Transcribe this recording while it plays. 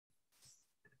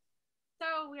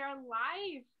So we are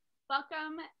live.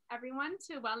 Welcome everyone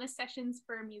to Wellness Sessions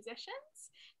for Musicians.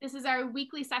 This is our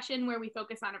weekly session where we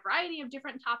focus on a variety of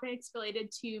different topics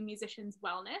related to musicians'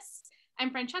 wellness. I'm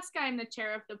Francesca. I'm the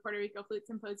chair of the Puerto Rico Flute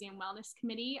Symposium Wellness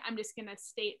Committee. I'm just going to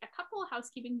state a couple of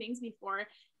housekeeping things before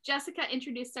Jessica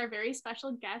introduced our very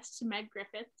special guest, Meg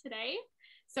Griffith, today.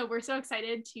 So we're so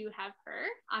excited to have her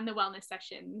on the Wellness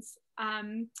Sessions.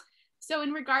 So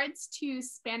in regards to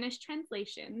Spanish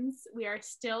translations, we are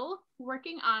still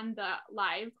working on the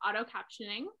live auto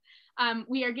captioning.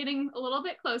 We are getting a little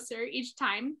bit closer each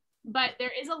time, but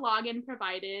there is a login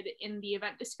provided in the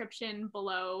event description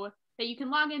below that you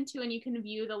can log into, and you can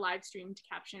view the live streamed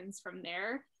captions from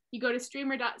there. You go to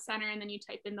streamer.center and then you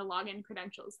type in the login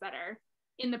credentials that are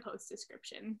in the post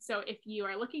description. So if you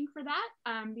are looking for that,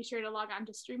 be sure to log on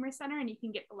to Streamer Center and you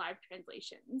can get the live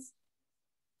translations.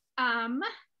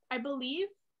 I believe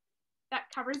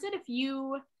that covers it. If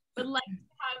you would like to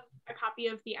have a copy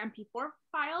of the MP4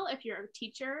 file, if you're a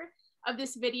teacher of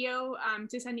this video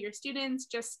to send to your students,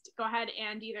 just go ahead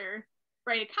and either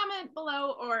write a comment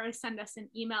below or send us an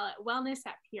email at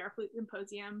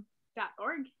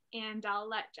wellness@prflutesymposium.org. And I'll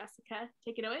let Jessica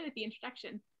take it away with the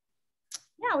introduction.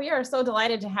 Yeah, we are so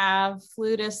delighted to have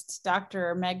flutist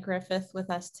Dr. Meg Griffith with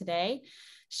us today.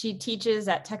 She teaches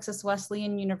at Texas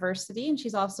Wesleyan University, and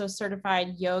she's also a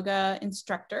certified yoga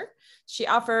instructor. She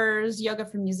offers yoga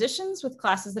for musicians with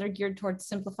classes that are geared towards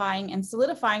simplifying and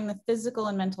solidifying the physical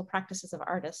and mental practices of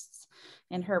artists.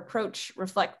 And her approach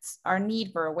reflects our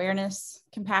need for awareness,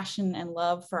 compassion, and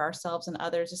love for ourselves and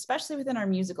others, especially within our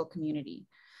musical community.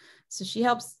 So she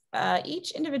helps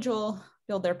each individual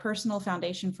build their personal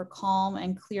foundation for calm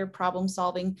and clear problem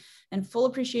solving and full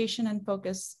appreciation and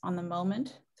focus on the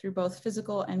moment through both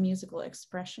physical and musical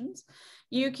expressions.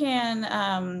 You can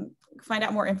find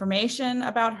out more information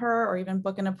about her or even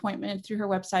book an appointment through her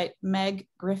website,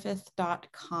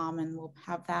 meggriffith.com, and we'll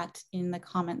have that in the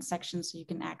comment section so you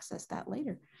can access that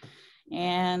later.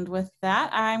 And with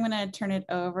that, I'm going to turn it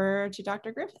over to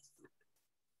Dr. Griffith.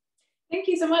 Thank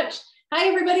you so much. Hi,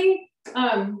 everybody.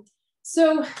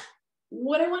 So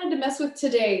what I wanted to mess with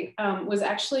today was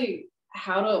actually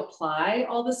how to apply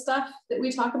all the stuff that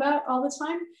we talk about all the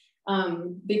time,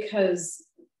 because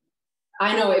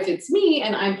I know if it's me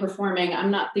and I'm performing, I'm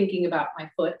not thinking about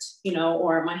my foot, you know,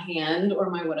 or my hand or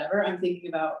my whatever. I'm thinking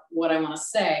about what I want to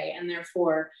say, and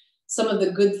therefore some of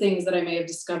the good things that I may have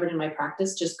discovered in my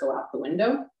practice just go out the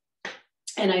window.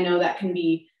 And I know that can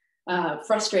be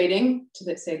frustrating,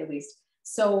 to say the least.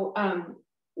 So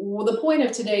well, the point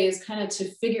of today is kind of to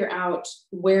figure out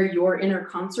where your inner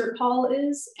concert hall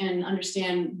is and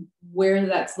understand where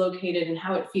that's located and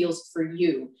how it feels for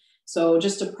you. So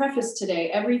just to preface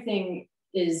today, everything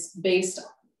is based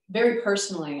very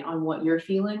personally on what you're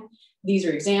feeling. These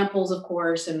are examples, of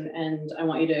course, and I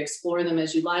want you to explore them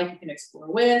as you like. You can explore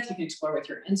with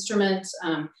your instrument,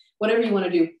 whatever you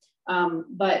want to do.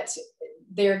 But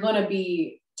they're going to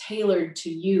be tailored to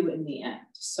you in the end.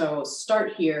 So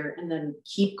start here and then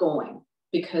keep going,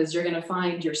 because you're going to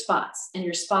find your spots, and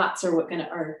your spots are what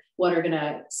are going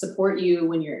to support you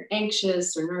when you're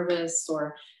anxious or nervous,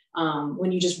 or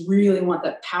when you just really want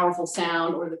that powerful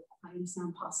sound or the quietest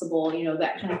sound possible, you know,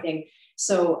 that kind of thing.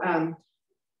 So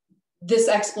this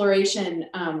exploration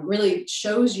really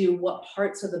shows you what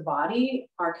parts of the body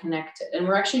are connected. And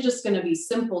we're actually just going to be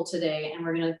simple today, and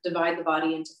we're going to divide the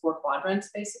body into 4 quadrants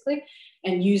basically,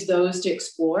 and use those to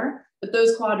explore. But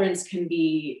those quadrants can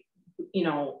be, you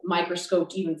know,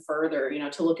 microscoped even further, you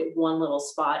know, to look at one little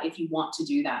spot if you want to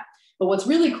do that. But what's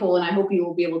really cool, and I hope you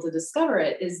will be able to discover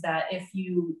it, is that if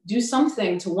you do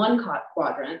something to one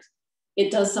quadrant, it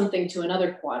does something to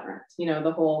another quadrant, you know,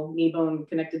 the whole knee bone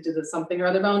connected to the something or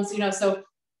other bones, you know, so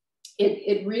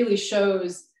it really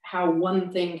shows how one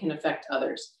thing can affect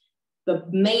others. The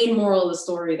main moral of the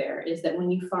story there is that when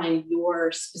you find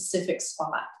your specific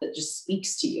spot that just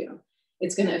speaks to you,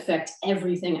 it's going to affect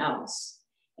everything else.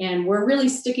 And we're really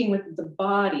sticking with the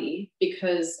body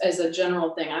because, as a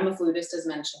general thing, I'm a flutist, as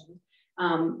mentioned,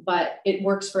 but it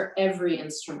works for every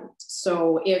instrument.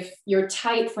 So if you're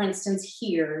tight, for instance,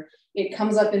 here, it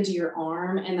comes up into your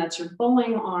arm, and that's your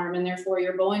bowing arm, and therefore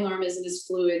your bowing arm isn't as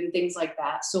fluid and things like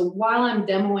that. So while I'm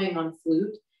demoing on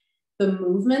flute, the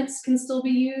movements can still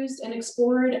be used and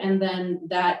explored, and then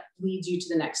that leads you to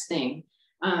the next thing.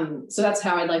 So that's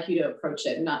how I'd like you to approach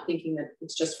it, not thinking that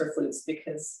it's just for flutes,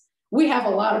 because we have a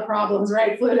lot of problems,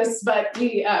 right, flutists, but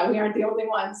we aren't the only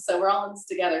ones, so we're all in this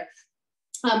together.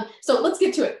 So let's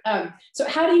get to it. So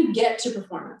how do you get to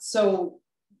performance? So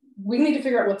we need to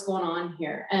figure out what's going on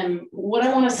here. And what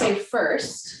I want to say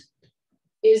first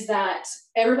is that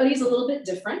everybody's a little bit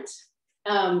different.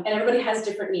 And everybody has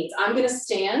different needs. I'm going to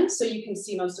stand so you can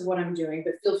see most of what I'm doing,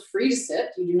 but feel free to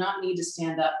sit. You do not need to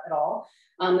stand up at all.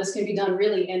 This can be done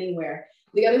really anywhere.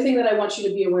 The other thing that I want you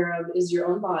to be aware of is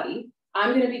your own body.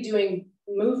 I'm going to be doing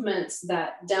movements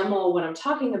that demo what I'm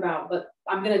talking about, but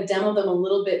I'm going to demo them a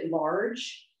little bit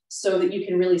large so that you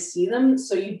can really see them.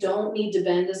 So you don't need to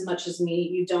bend as much as me.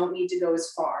 You don't need to go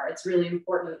as far. It's really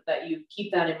important that you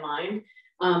keep that in mind.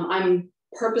 I'm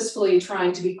purposefully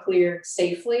trying to be clear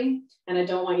safely, and I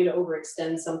don't want you to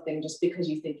overextend something just because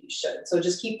you think you should. So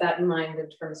just keep that in mind in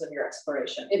terms of your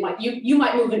exploration. It might, you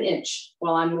might move an inch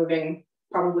while I'm moving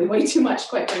probably way too much,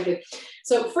 quite frankly.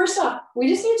 So first off, we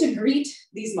just need to greet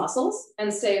these muscles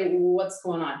and say, what's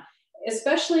going on?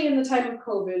 Especially in the time of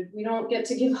COVID, we don't get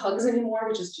to give hugs anymore,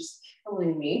 which is just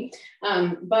killing me.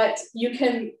 But you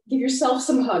can give yourself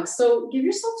some hugs. So give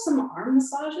yourself some arm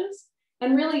massages,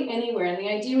 and really anywhere. And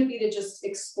the idea would be to just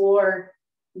explore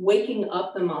waking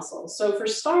up the muscles. So for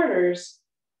starters,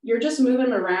 you're just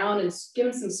moving them around and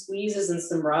giving some squeezes and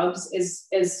some rubs,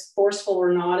 as forceful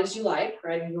or not as you like,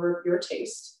 right? Your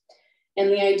taste. And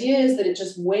the idea is that it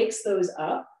just wakes those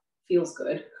up, feels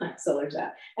good, so there's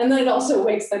that. And then it also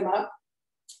wakes them up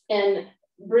and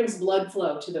brings blood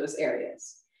flow to those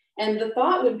areas. And the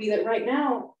thought would be that right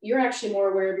now, you're actually more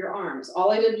aware of your arms.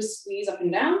 All I did was squeeze up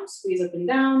and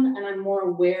down, and I'm more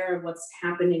aware of what's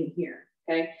happening here,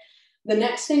 okay? The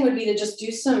next thing would be to just do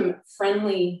some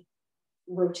friendly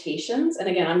rotations. And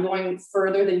again, I'm going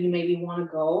further than you maybe want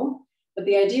to go, but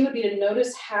the idea would be to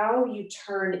notice how you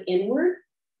turn inward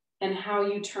and how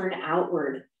you turn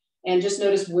outward, and just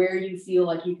notice where you feel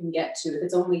like you can get to. If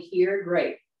it's only here,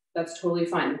 great, that's totally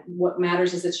fine. What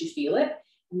matters is that you feel it.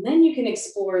 And then you can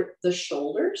explore the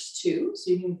shoulders too.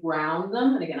 So you can ground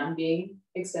them. And again, I'm being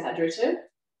exaggerative,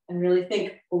 and really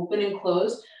think open and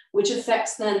closed, which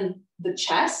affects then the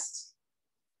chest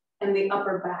and the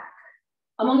upper back,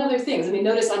 among other things. I mean,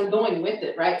 notice I'm going with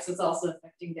it, right? So it's also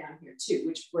affecting down here too,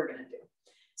 which we're gonna do.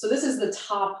 So this is the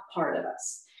top part of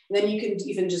us. And then you can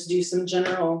even just do some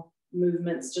general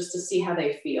movements just to see how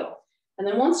they feel. And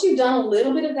then once you've done a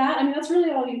little bit of that, I mean, that's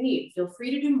really all you need. Feel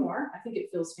free to do more. I think it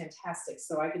feels fantastic.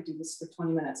 So I could do this for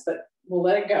 20 minutes, but we'll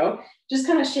let it go. Just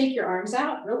kind of shake your arms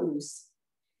out real loose.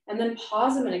 And then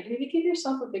pause a minute. Maybe give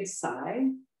yourself a big sigh.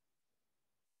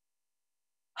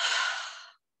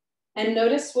 And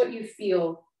notice what you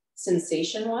feel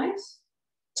sensation-wise.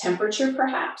 Temperature,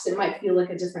 perhaps. It might feel like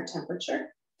a different temperature.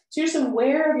 So you're just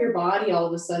aware of your body all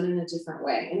of a sudden in a different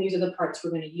way. And these are the parts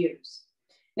we're going to use.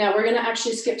 Now we're going to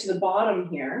actually skip to the bottom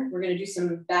here. We're going to do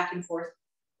some back and forth.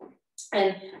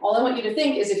 And all I want you to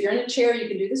think is, if you're in a chair, you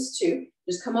can do this too.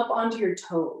 Just come up onto your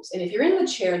toes. And if you're in the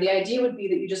chair, the idea would be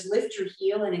that you just lift your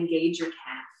heel and engage your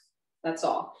calf. That's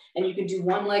all. And you can do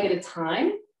one leg at a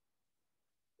time,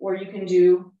 or you can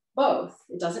do both.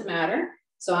 It doesn't matter.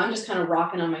 So I'm just kind of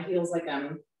rocking on my heels like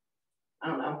I'm, I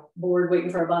don't know, bored waiting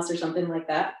for a bus or something like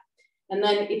that. And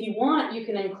then if you want, you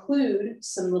can include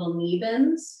some little knee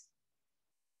bends.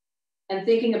 And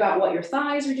thinking about what your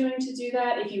thighs are doing to do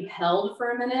that. If you held for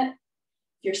a minute,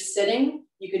 if you're sitting,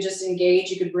 you could just engage.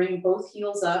 You could bring both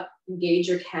heels up, engage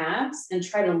your calves, and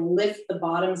try to lift the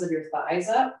bottoms of your thighs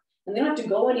up. And they don't have to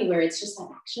go anywhere. It's just that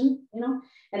action, you know?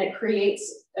 And it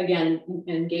creates, again,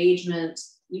 engagement,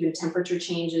 even temperature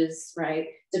changes, right?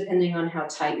 Depending on how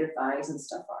tight your thighs and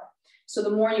stuff are. So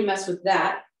the more you mess with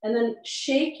that, and then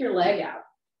shake your leg out.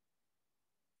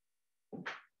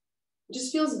 It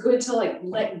just feels good to like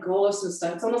let go of some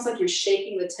stuff. It's almost like you're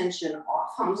shaking the tension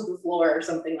off onto the floor or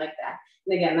something like that.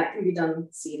 And again, that can be done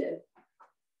seated.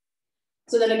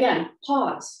 So then again,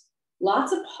 pause.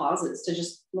 Lots of pauses to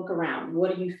just look around.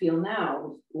 What do you feel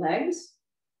now? Legs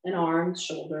and arms,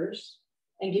 shoulders,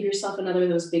 and give yourself another of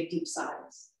those big deep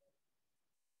sighs.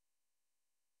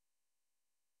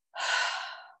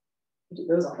 Do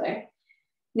those all day.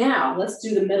 Now let's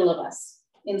do the middle of us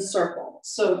in circle.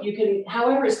 So you can,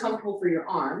 however is comfortable for your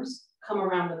arms, come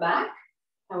around the back,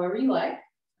 however you like,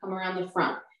 come around the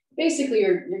front. Basically,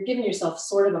 you're giving yourself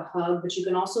sort of a hug, but you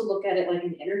can also look at it like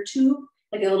an inner tube,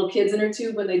 like a little kid's inner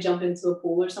tube when they jump into a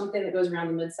pool or something that goes around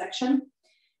the midsection.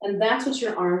 And that's what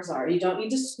your arms are. You don't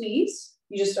need to squeeze,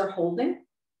 you just are holding.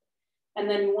 And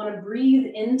then you want to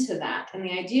breathe into that. And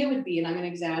the idea would be, and I'm going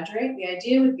to exaggerate, the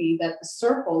idea would be that the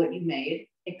circle that you made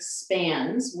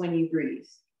expands when you breathe.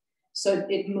 So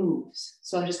it moves.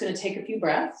 So I'm just going to take a few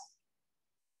breaths.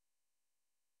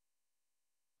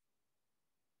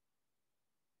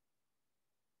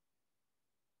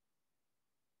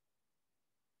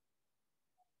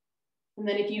 And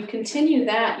then if you continue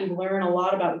that, you learn a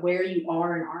lot about where you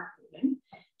are and aren't moving.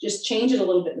 Just change it a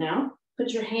little bit now.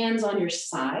 Put your hands on your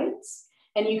sides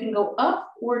And you can go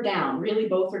up or down, really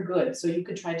both are good. So you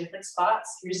could try different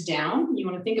spots. Here's down. You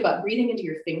want to think about breathing into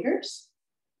your fingers.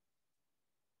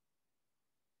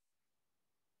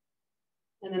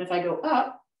 And then if I go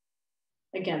up,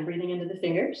 again, breathing into the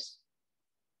fingers.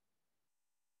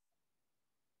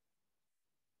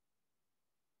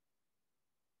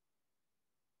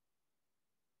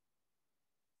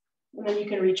 And then you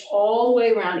can reach all the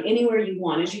way around anywhere you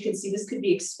want. As you can see, this could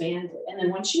be expanded. And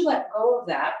then once you let go of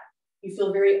that, you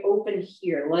feel very open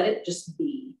here. Let it just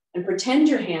be. And pretend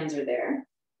your hands are there.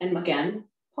 And again,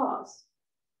 pause.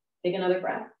 Take another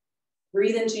breath.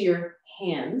 Breathe into your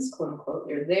hands, quote unquote.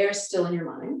 They're there still in your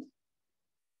mind.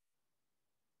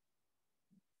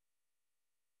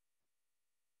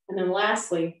 And then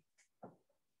lastly,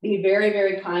 be very,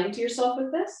 very kind to yourself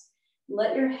with this.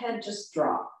 Let your head just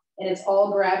drop. And it's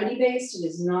all gravity based. It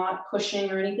is not pushing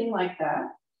or anything like that.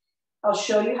 I'll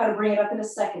show you how to bring it up in a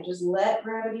second. Just let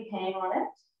gravity hang on it.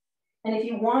 And if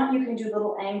you want, you can do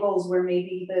little angles where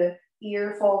maybe the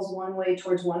ear falls one way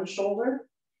towards one shoulder,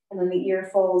 and then the ear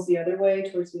falls the other way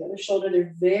towards the other shoulder.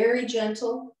 They're very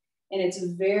gentle, and it's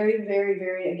very, very,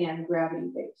 very, again,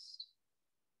 gravity based.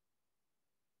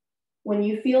 When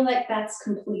you feel like that's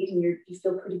complete and you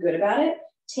feel pretty good about it,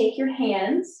 take your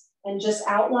hands and just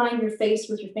outline your face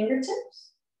with your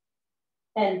fingertips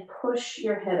and push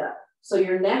your head up. So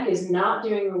your neck is not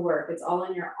doing the work. It's all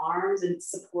in your arms and it's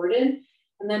supported.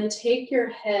 And then take your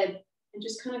head and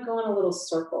just kind of go in a little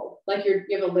circle. Like you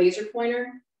have a laser pointer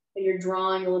and you're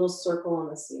drawing a little circle on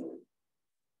the ceiling.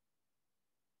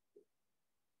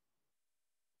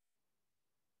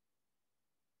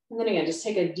 And then again, just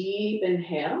take a deep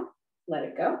inhale, let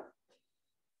it go.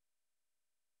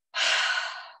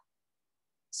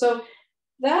 So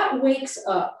that wakes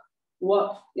up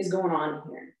what is going on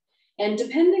here. And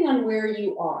depending on where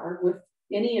you are with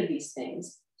any of these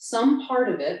things, some part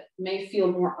of it may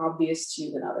feel more obvious to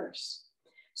you than others.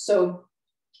 So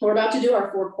we're about to do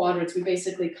our 4 quadrants. We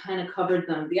basically kind of covered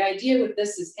them. The idea with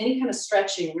this is any kind of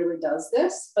stretching really does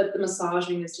this, but the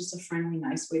massaging is just a friendly,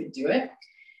 nice way to do it.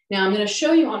 Now I'm going to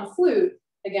show you on flute,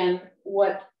 again,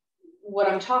 what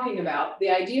I'm talking about.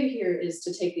 The idea here is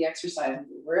to take the exercise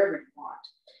wherever you want.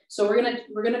 So we're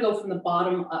gonna go from the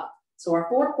bottom up. So our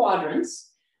 4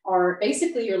 quadrants are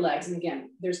basically your legs. And again,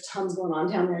 there's tons going on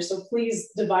down there. So please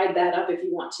divide that up if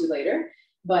you want to later.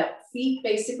 But feet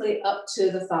basically up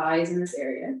to the thighs in this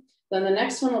area. Then the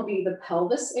next one will be the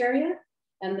pelvis area.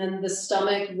 And then the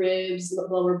stomach, ribs,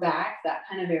 lower back, that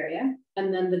kind of area.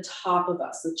 And then the top of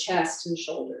us, the chest and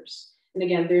shoulders. And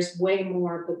again, there's way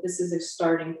more, but this is a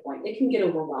starting point. It can get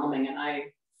overwhelming, and I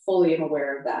fully am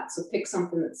aware of that. So pick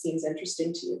something that seems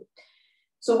interesting to you.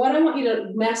 So what I want you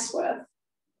to mess with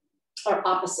are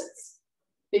opposites,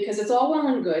 because it's all well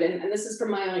and good. And this is from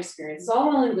my own experience. It's all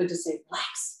well and good to say,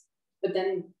 relax, but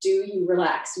then do you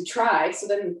relax? You try. So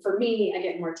then for me, I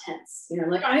get more tense. You know,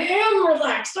 I'm like, I am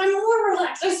relaxed. I'm more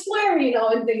relaxed. I swear, you know,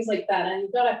 and things like that. And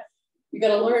you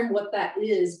gotta learn what that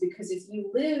is, because if you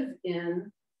live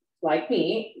in, like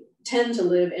me, tend to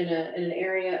live in an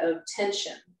area of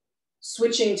tension,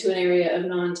 switching to an area of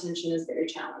non-tension is very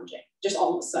challenging, just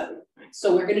all of a sudden. Right?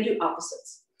 So we're going to do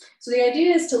opposites. So the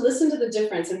idea is to listen to the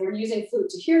difference, and we're using flute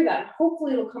to hear that.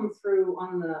 Hopefully it'll come through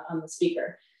on the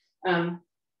speaker.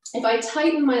 If I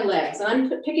tighten my legs, and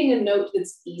I'm picking a note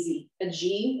that's easy, a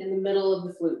G in the middle of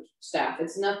the flute staff.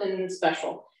 It's nothing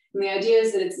special. And the idea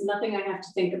is that it's nothing I have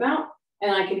to think about,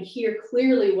 and I can hear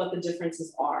clearly what the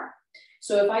differences are.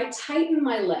 So if I tighten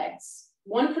my legs,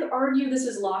 one could argue this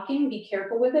is locking. Be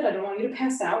careful with it. I don't want you to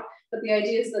pass out. But the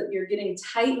idea is that you're getting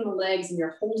tight in the legs and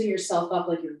you're holding yourself up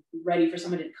like you're ready for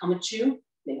somebody to come at you,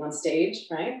 being on stage,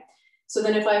 right? So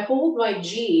then if I hold my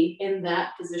G in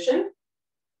that position,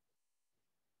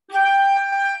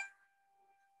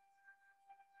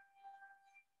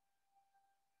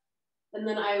 and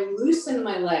then I loosen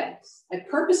my legs. I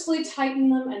purposefully tighten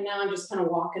them, and now I'm just kind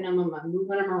of walking them and I'm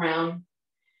moving them around.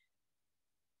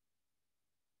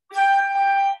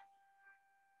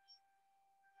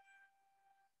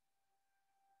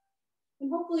 And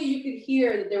hopefully you could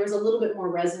hear that there was a little bit more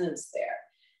resonance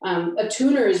there. A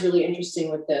tuner is really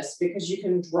interesting with this because you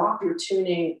can drop your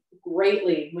tuning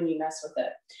greatly when you mess with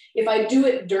it. If I do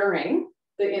it during,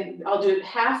 I'll do it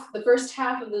the first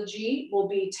half of the G will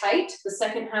be tight, the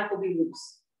second half will be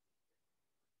loose.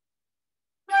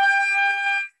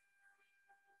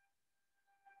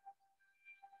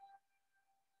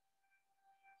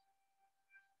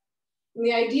 And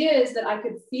the idea is that I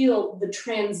could feel the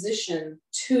transition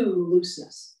to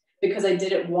looseness. because I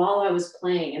did it while I was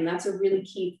playing. And that's a really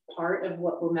key part of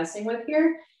what we're messing with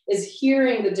here, is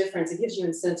hearing the difference. It gives you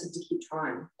incentive to keep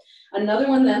trying. Another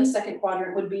one then, second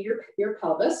quadrant, would be your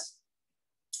pelvis.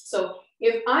 So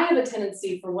if I have a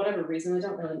tendency, for whatever reason, I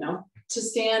don't really know, to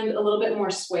stand a little bit more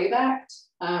sway backed.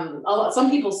 Some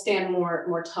people stand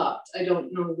more tucked. I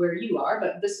don't know where you are,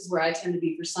 but this is where I tend to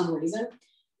be for some reason.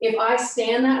 If I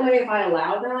stand that way, if I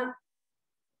allow that,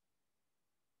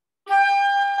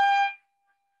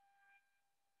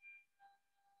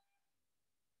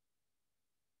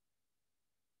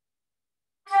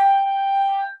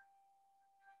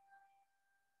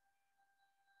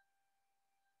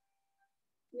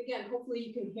 again, hopefully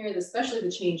you can hear this, especially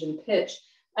the change in pitch.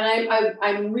 And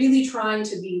I'm really trying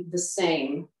to be the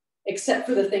same, except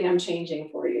for the thing I'm changing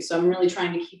for you. So I'm really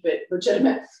trying to keep it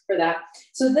legitimate for that.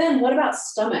 So then what about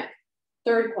stomach?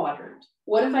 Third quadrant.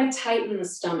 What if I tighten the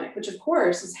stomach, which of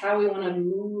course is how we want to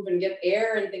move and get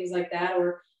air and things like that,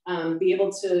 or be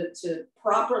able to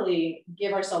properly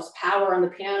give ourselves power on the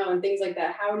piano and things like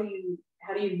that. How do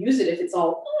you use it if it's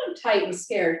all tight and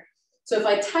scared? So if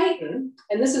I tighten,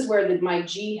 and this is where my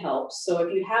G helps. So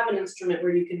if you have an instrument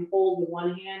where you can hold with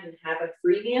one hand and have a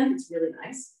free hand, it's really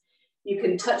nice. You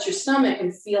can touch your stomach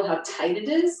and feel how tight it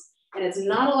is. And it's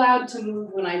not allowed to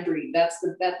move when I breathe. This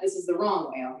is the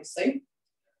wrong way, obviously.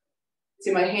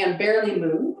 See, my hand barely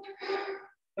moved.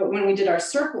 But when we did our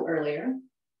circle earlier,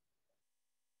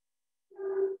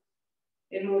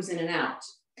 it moves in and out.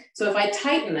 So if I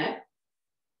tighten it,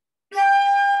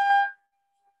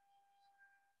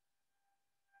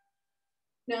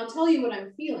 now I'll tell you what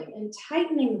I'm feeling. In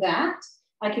tightening that,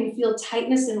 I can feel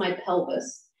tightness in my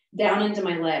pelvis down into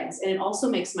my legs. And it also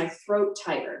makes my throat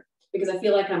tighter because I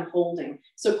feel like I'm holding.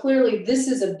 So clearly this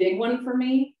is a big one for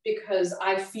me because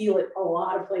I feel it a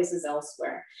lot of places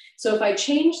elsewhere. So if I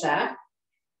change that,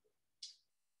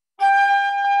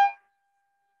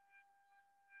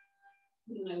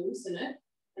 and I loosen it,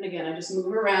 and again, I just move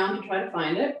around to try to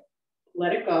find it,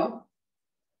 let it go.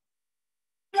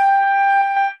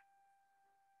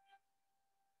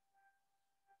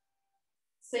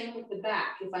 Same with the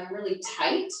back. If I'm really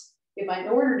tight, in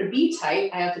order to be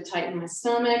tight, I have to tighten my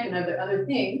stomach and other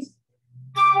things.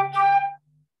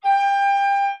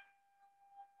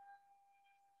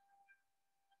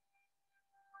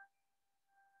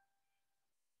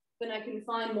 Then I can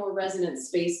find more resonant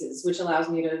spaces, which allows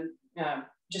me to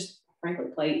just frankly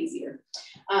play easier.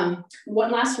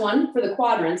 One last one for the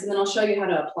quadrants, and then I'll show you how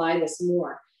to apply this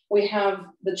more. We have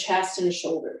the chest and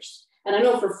shoulders. And I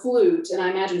know for flute, and I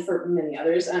imagine for many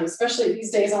others, especially these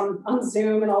days on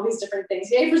Zoom and all these different things.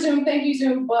 Yay for Zoom, thank you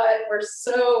Zoom, but we're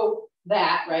so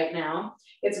that right now.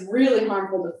 It's really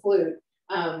harmful to flute,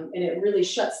 and it really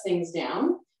shuts things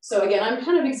down. So again, I'm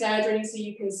kind of exaggerating so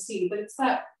you can see, but it's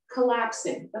that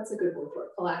collapsing. That's a good word for it,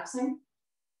 collapsing.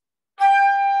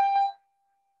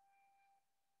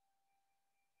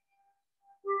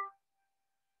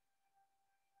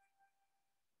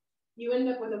 You end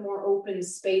up with a more open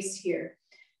space here.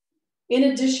 In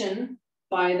addition,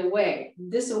 by the way,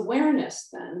 this awareness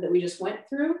then that we just went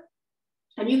through,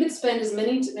 and you could spend as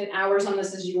many hours on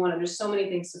this as you want, there's so many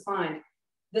things to find.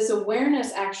 This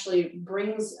awareness actually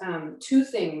brings two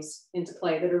things into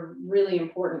play that are really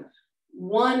important.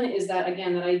 One is that,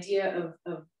 again, that idea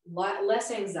of less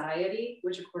anxiety,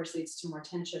 which of course leads to more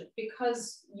tension,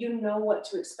 because you know what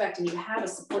to expect and you have a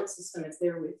support system that's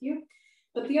there with you.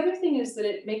 But the other thing is that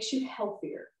it makes you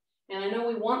healthier. And I know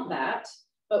we want that,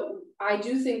 but I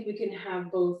do think we can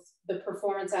have both the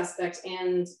performance aspect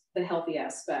and the healthy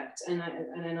aspect. And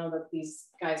I know that these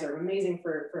guys are amazing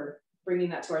for bringing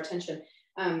that to our attention.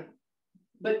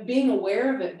 But being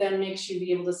aware of it then makes you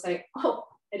be able to say, oh,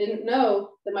 I didn't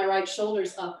know that my right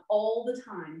shoulder's up all the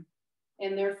time.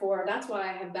 And therefore, that's why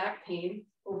I have back pain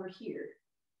over here.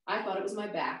 I thought it was my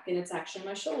back, and it's actually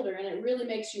my shoulder. And it really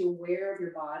makes you aware of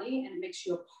your body, and it makes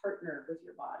you a partner with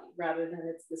your body rather than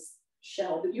it's this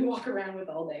shell that you walk around with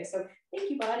all day. So thank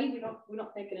you, body. We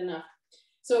don't thank it enough.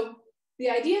 So the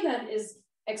idea then is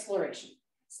exploration.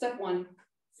 Step one,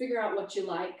 figure out what you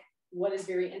like, what is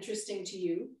very interesting to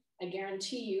you. I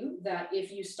guarantee you that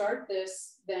if you start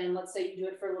this, then let's say you do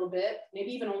it for a little bit,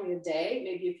 maybe even only a day,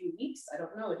 maybe a few weeks. I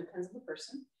don't know. It depends on the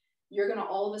person. You're going to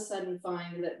all of a sudden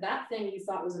find that that thing you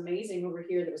thought was amazing over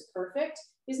here that was perfect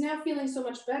is now feeling so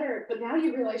much better. But now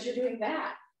you realize you're doing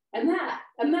that and that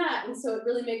and that. And so it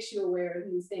really makes you aware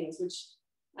of these things, which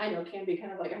I know can be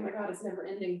kind of like, oh my God, it's never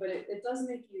ending. But it does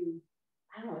make you,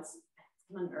 I don't know,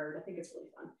 I'm a nerd. I think it's really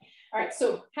fun. All right,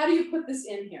 so how do you put this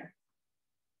in here?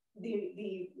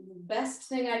 The best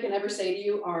thing I can ever say to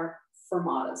you are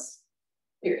fermatas.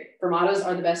 period. Fermatas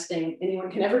are the best thing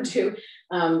anyone can ever do.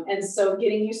 And so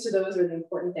getting used to those are the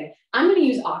important thing. I'm going to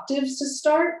use octaves to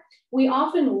start. We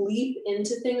often leap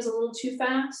into things a little too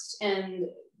fast, and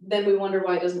then we wonder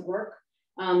why it doesn't work.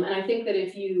 And I think that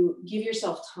if you give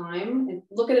yourself time and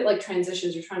look at it like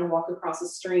transitions, you're trying to walk across a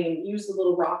stream, use the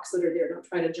little rocks that are there. Don't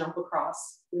try to jump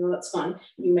across. You know, that's fun.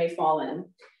 You may fall in.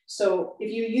 So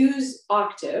if you use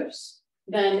octaves,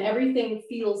 then everything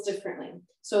feels differently.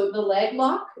 So the leg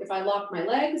lock, if I lock my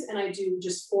legs and I do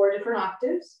just 4 different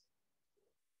octaves.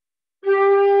 And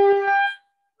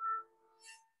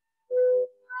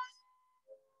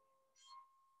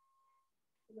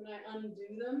then I undo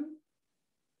them.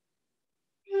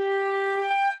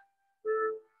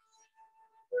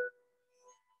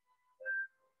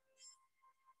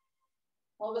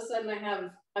 All of a sudden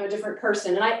I'm a different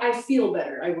person, and I feel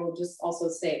better. I will just also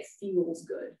say it feels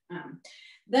good.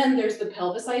 Then there's the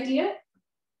pelvis idea.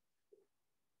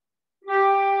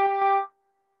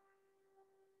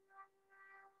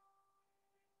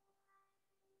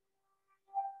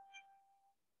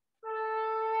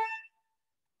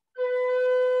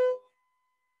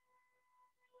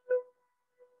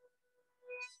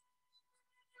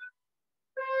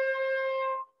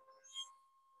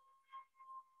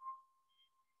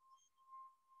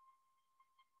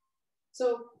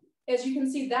 So as you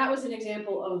can see, that was an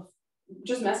example of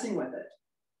just messing with it.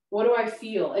 What do I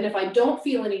feel? And if I don't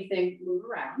feel anything, move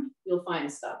around, you'll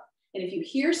find stuff. And if you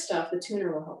hear stuff, the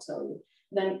tuner will help tell you.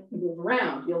 Then move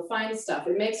around, you'll find stuff.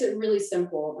 It makes it really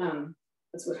simple.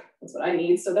 That's what I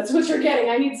need. So that's what you're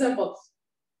getting. I need simple.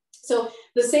 So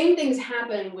the same things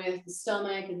happen with the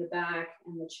stomach and the back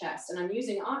and the chest. And I'm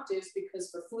using octaves because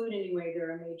for flute anyway,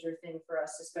 they're a major thing for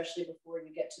us, especially before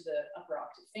you get to the upper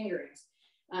octave fingerings.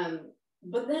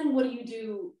 But then what do you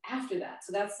do after that?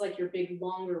 So that's like your big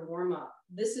longer warm up.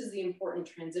 This is the important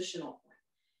transitional point.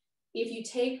 If you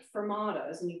take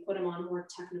fermatas and you put them on more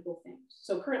technical things.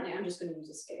 So currently I'm just going to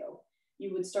use a scale.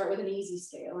 You would start with an easy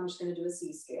scale. I'm just going to do a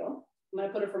C scale. I'm going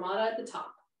to put a fermata at the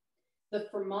top. The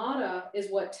fermata is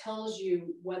what tells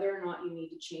you whether or not you need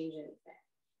to change anything.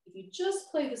 If you just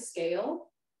play the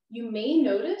scale, you may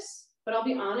notice, but I'll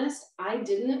be honest, I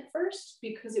didn't at first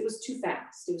because it was too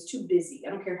fast. It was too busy.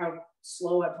 I don't care how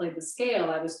slow I played the scale.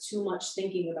 I was too much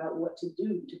thinking about what to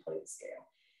do to play the scale.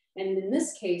 And in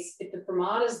this case, if the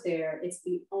fermata's there, it's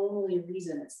the only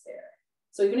reason it's there.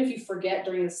 So even if you forget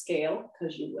during the scale,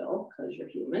 because you will, because you're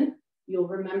human, you'll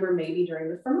remember maybe during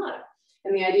the fermata.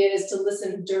 And the idea is to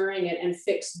listen during it and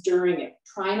fix during it.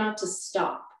 Try not to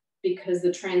stop, because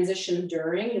the transition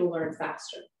during, you'll learn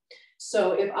faster.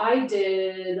 So if I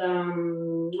did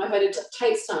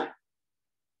tight stomach.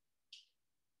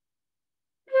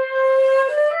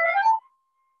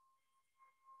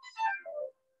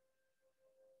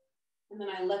 And then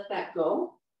I let that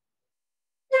go.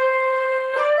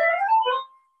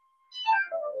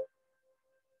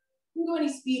 You can go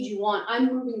any speed you want. I'm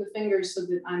moving the fingers so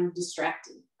that I'm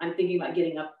distracted. I'm thinking about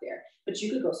getting up there, but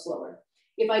you could go slower.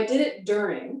 If I did it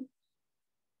during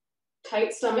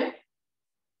tight stomach,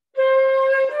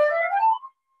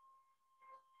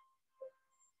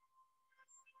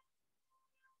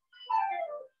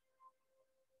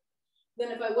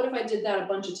 then what if I did that a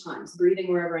bunch of times, breathing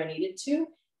wherever I needed to?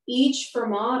 Each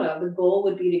fermata, the goal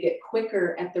would be to get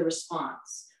quicker at the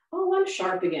response. Oh, I'm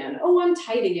sharp again. Oh, I'm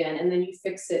tight again. And then you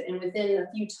fix it. And within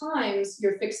a few times,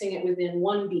 you're fixing it within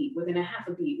 1 beat, within a half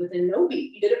a beat, within no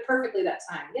beat. You did it perfectly that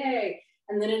time. Yay.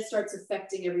 And then it starts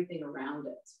affecting everything around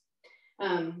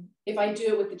it. If I do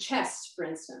it with the chest, for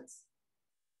instance.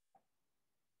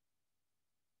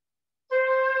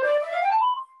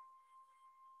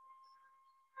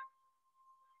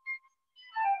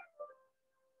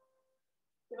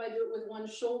 If I do it with one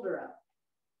shoulder up.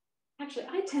 Actually,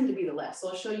 I tend to be the left, so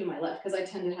I'll show you my left because I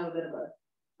tend to have a bit of a,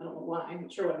 I don't know why, I'm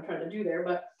not sure what I'm trying to do there,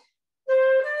 but.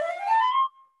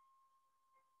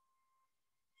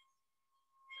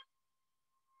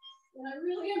 And I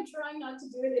really am trying not to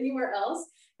do it anywhere else,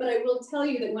 but I will tell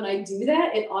you that when I do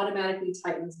that, it automatically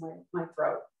tightens my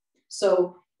throat.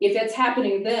 So if it's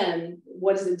happening then,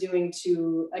 what is it doing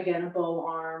to, again, a bow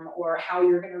arm or how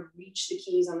you're going to reach the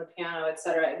keys on the piano, et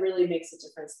cetera? It really makes a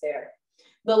difference there.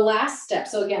 The last step,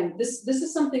 so again, this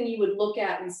is something you would look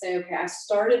at and say, okay, I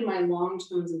started my long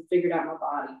tones and figured out my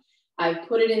body. I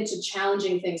put it into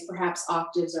challenging things, perhaps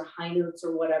octaves or high notes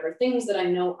or whatever, things that I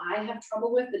know I have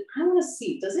trouble with that I want to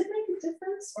see, does it make a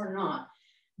difference or not?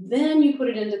 Then you put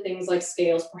it into things like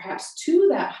scales, perhaps to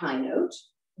that high note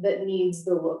that needs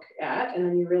the look at, and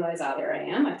then you realize, oh, there I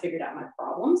am, I figured out my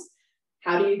problems.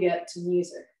 How do you get to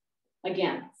music?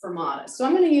 Again, fermata. So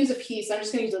I'm going to use a piece, I'm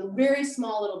just going to use a very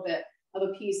small little bit of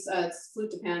a piece, it's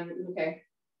flute to pan, okay.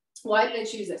 Why did I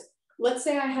choose this? Let's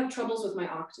say I have troubles with my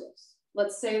octaves.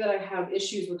 Let's say that I have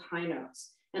issues with high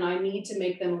notes and I need to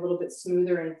make them a little bit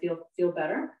smoother and feel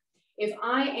better. If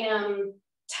I am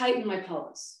tight in my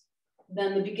pelvis,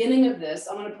 then the beginning of this,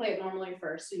 I'm going to play it normally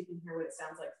first so you can hear what it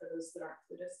sounds like for those that aren't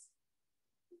flutists.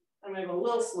 I'm going to go a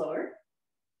little slower.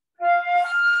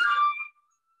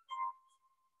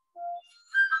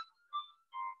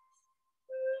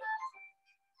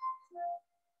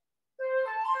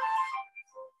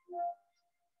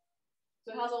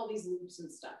 So it has all these loops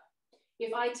and stuff.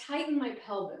 If I tighten my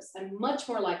pelvis, I'm much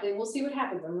more likely, and we'll see what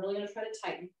happens. I'm really going to try to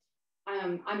tighten.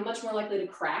 I'm much more likely to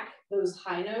crack those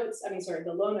high notes.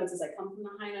 The low notes as I come from the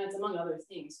high notes, among other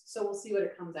things. So we'll see what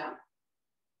it comes out.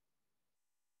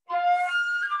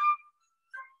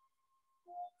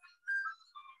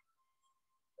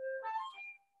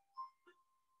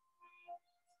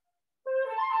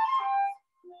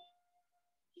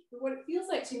 What it feels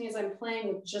like to me is I'm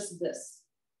playing with just this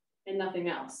and nothing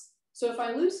else. So if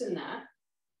I loosen that,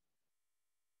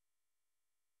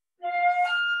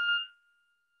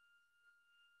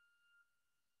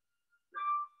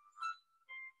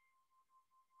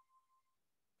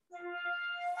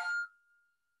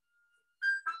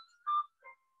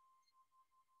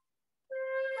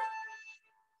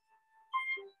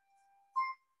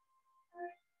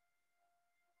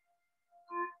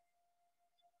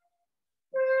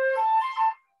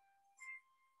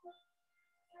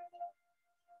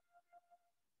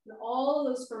 and all of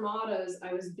those fermatas,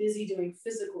 I was busy doing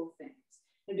physical things.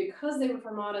 And because they were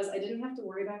fermatas, I didn't have to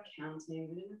worry about counting.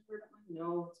 I didn't have to worry about my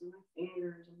notes or my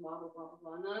fingers and blah, blah, blah,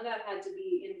 blah, blah. None of that had to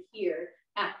be in here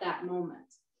at that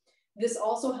moment. This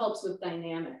also helps with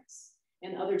dynamics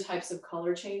and other types of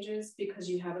color changes because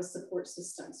you have a support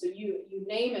system. So you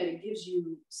name it, it gives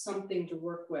you something to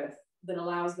work with that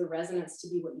allows the resonance to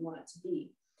be what you want it to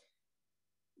be.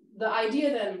 The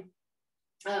idea then,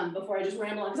 before I just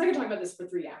ramble on, because I could talk about this for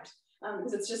 3 hours,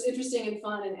 because it's just interesting and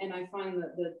fun, and I find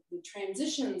the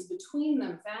transitions between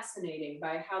them fascinating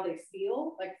by how they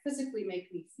feel, like physically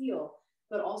make me feel,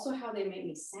 but also how they make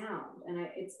me sound. And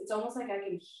it's almost like I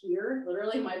can hear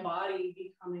literally my body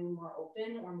becoming more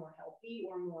open or more healthy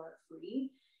or more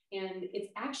free. And it's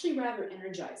actually rather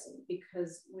energizing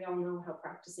because we all know how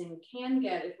practicing can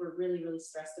get if we're really, really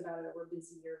stressed about it or we're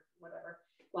busy or whatever,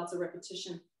 lots of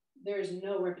repetition. There is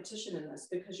no repetition in this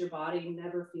because your body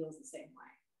never feels the same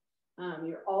way.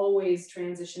 You're always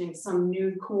transitioning to some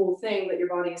new cool thing that your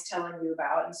body is telling you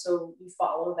about. And so you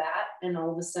follow that and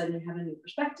all of a sudden you have a new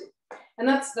perspective. And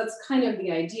that's kind of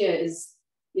the idea, is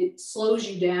it slows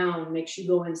you down, makes you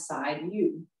go inside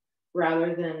you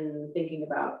rather than thinking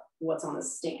about what's on the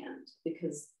stand,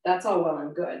 because that's all well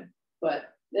and good,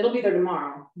 but it'll be there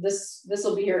tomorrow. This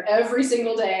will be here every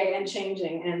single day and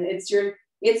changing, and it's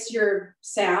your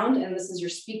sound and this is your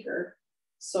speaker.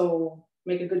 So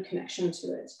make a good connection to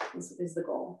it is the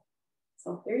goal.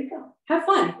 So there you go. Have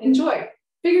fun, enjoy,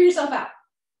 figure yourself out.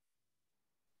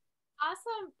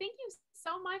 Awesome. Thank you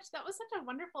so much. That was such a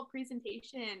wonderful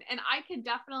presentation. And I could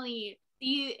definitely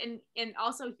see and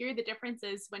also hear the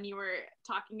differences when you were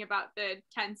talking about the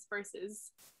tense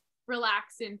versus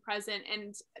relaxed and present.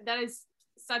 And that is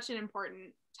such an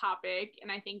important topic.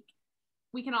 And I think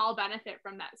we can all benefit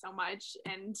from that so much.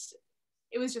 And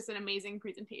it was just an amazing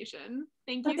presentation.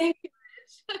 Thank you so much.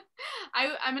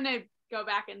 I'm going to go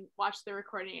back and watch the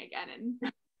recording again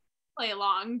and play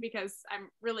along because I'm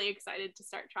really excited to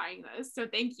start trying this. So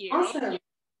thank you. Awesome.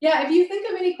 Yeah, if you think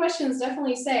of any questions,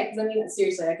 definitely say, because I mean,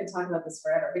 seriously, I could talk about this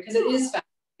forever because it is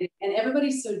fascinating and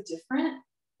everybody's so different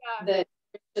that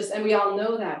just, and we all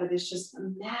know that, but it's just a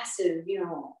massive,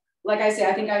 like I say,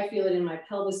 I think I feel it in my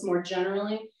pelvis more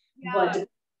generally, but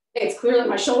it's clearly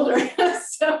my shoulder.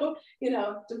 So,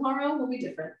 tomorrow will be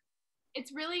different.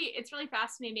 It's really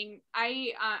fascinating.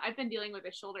 I've been dealing with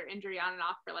a shoulder injury on and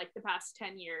off for like the past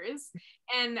 10 years.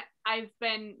 And I've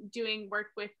been doing work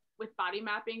with body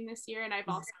mapping this year. And I've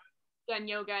also done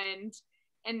yoga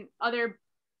and other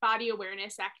body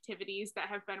awareness activities that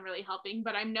have been really helping.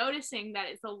 But I'm noticing that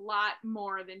it's a lot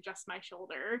more than just my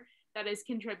shoulder that is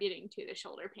contributing to the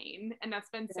shoulder pain. And that's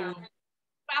been so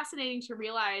fascinating to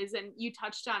realize. And you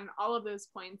touched on all of those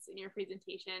points in your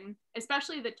presentation,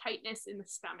 especially the tightness in the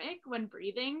stomach when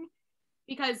breathing,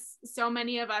 because so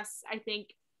many of us, I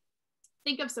think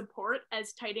of support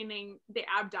as tightening the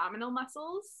abdominal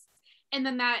muscles, and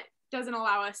then that doesn't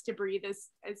allow us to breathe as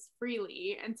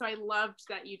freely. And so I loved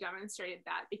that you demonstrated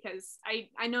that, because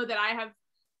I know that I have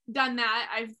done that.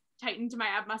 I've tightened my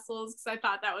ab muscles because I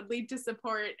thought that would lead to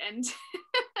support, and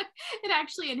it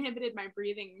actually inhibited my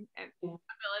breathing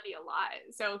ability a lot.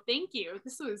 So thank you.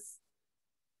 This was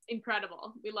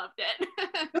incredible. We loved it.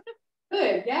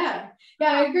 Good. Yeah.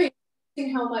 Yeah, I agree. I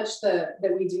think how much that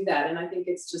we do that. And I think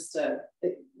it's just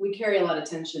we carry a lot of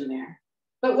tension there.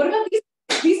 But what about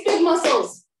these big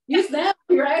muscles? Use them,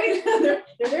 right?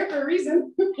 they're there for a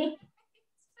reason.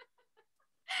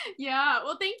 Yeah,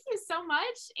 well, thank you so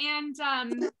much. And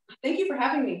thank you for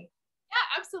having me.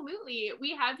 Yeah, absolutely.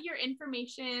 We have your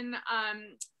information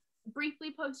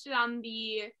briefly posted on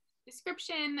the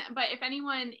description, but if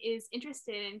anyone is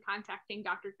interested in contacting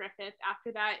Dr. Griffith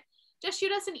after that, just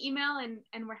shoot us an email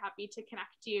and we're happy to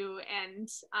connect you. And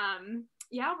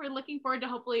yeah, we're looking forward to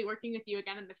hopefully working with you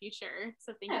again in the future.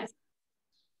 So thank you.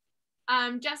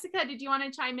 Jessica, did you want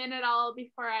to chime in at all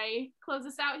before I close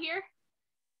this out here?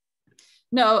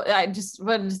 No, I just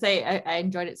wanted to say I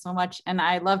enjoyed it so much. And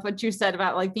I love what you said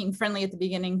about like being friendly at the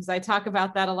beginning, because I talk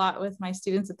about that a lot with my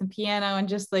students at the piano, and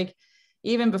just like,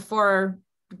 even before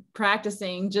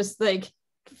practicing, just like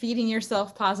feeding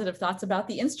yourself positive thoughts about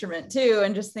the instrument too.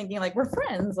 And just thinking like, we're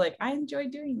friends, like I enjoy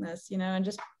doing this, you know, and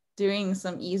just doing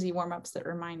some easy warm-ups that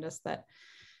remind us that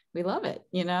we love it,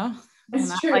 you know.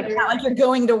 It's true. Not like you're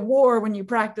going to war when you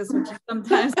practice, which is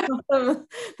sometimes the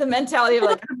mentality of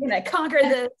like, I'm gonna conquer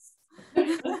this.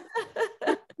 Just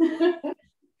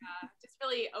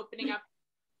really opening up,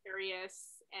 curious,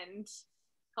 and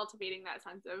cultivating that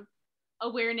sense of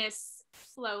awareness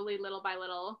slowly, little by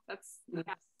little. That's so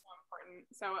important.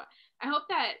 So I hope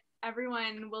that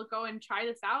everyone will go and try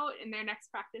this out in their next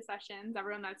practice sessions,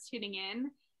 everyone that's tuning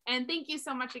in. And thank you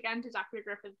so much again to Dr.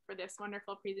 Griffith for this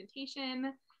wonderful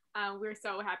presentation. We're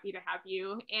so happy to have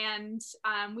you. And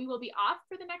we will be off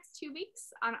for the next 2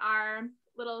 weeks on our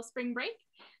little spring break.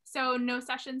 So no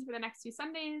sessions for the next 2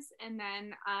 Sundays. And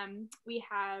then we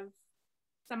have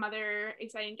some other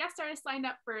exciting guest artists lined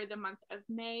up for the month of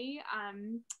May.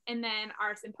 And then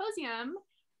our symposium,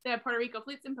 the Puerto Rico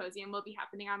Flute Symposium, will be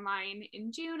happening online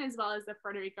in June, as well as the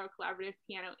Puerto Rico Collaborative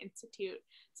Piano Institute.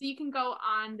 So you can go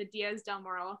on the Diaz del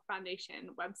Moro Foundation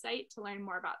website to learn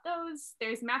more about those.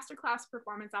 There's masterclass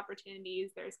performance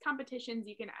opportunities, there's competitions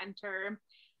you can enter,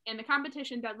 and the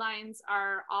competition deadlines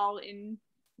are all in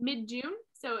mid-June.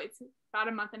 So it's about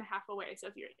a month and a half away. So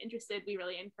if you're interested, we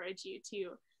really encourage you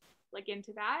to look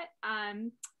into that.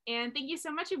 And thank you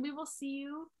so much, and we will see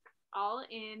you all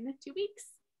in 2 weeks.